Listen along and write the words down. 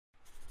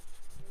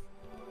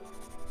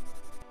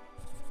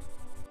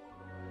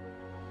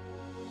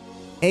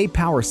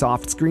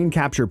PowerSoft Screen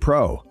Capture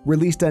Pro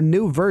released a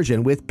new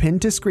version with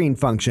pin-to-screen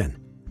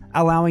function,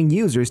 allowing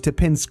users to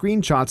pin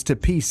screenshots to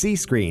PC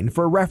screen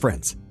for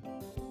reference.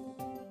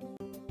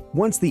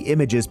 Once the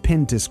image is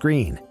pinned to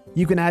screen,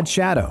 you can add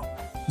shadow,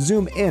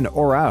 zoom in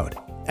or out,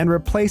 and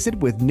replace it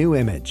with new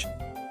image.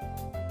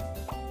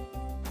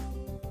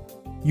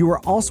 You are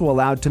also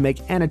allowed to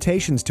make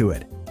annotations to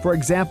it. For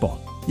example,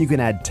 you can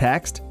add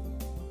text,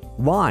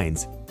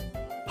 lines,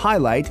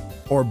 highlight,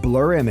 or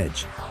blur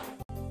image.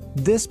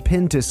 This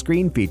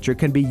pin-to-screen feature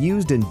can be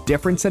used in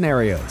different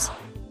scenarios.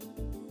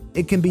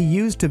 It can be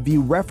used to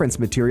view reference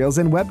materials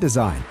in web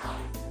design,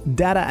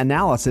 data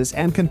analysis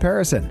and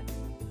comparison,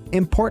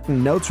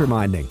 important notes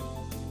reminding,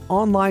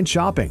 online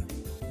shopping,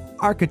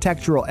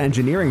 architectural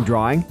engineering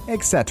drawing,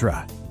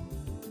 etc.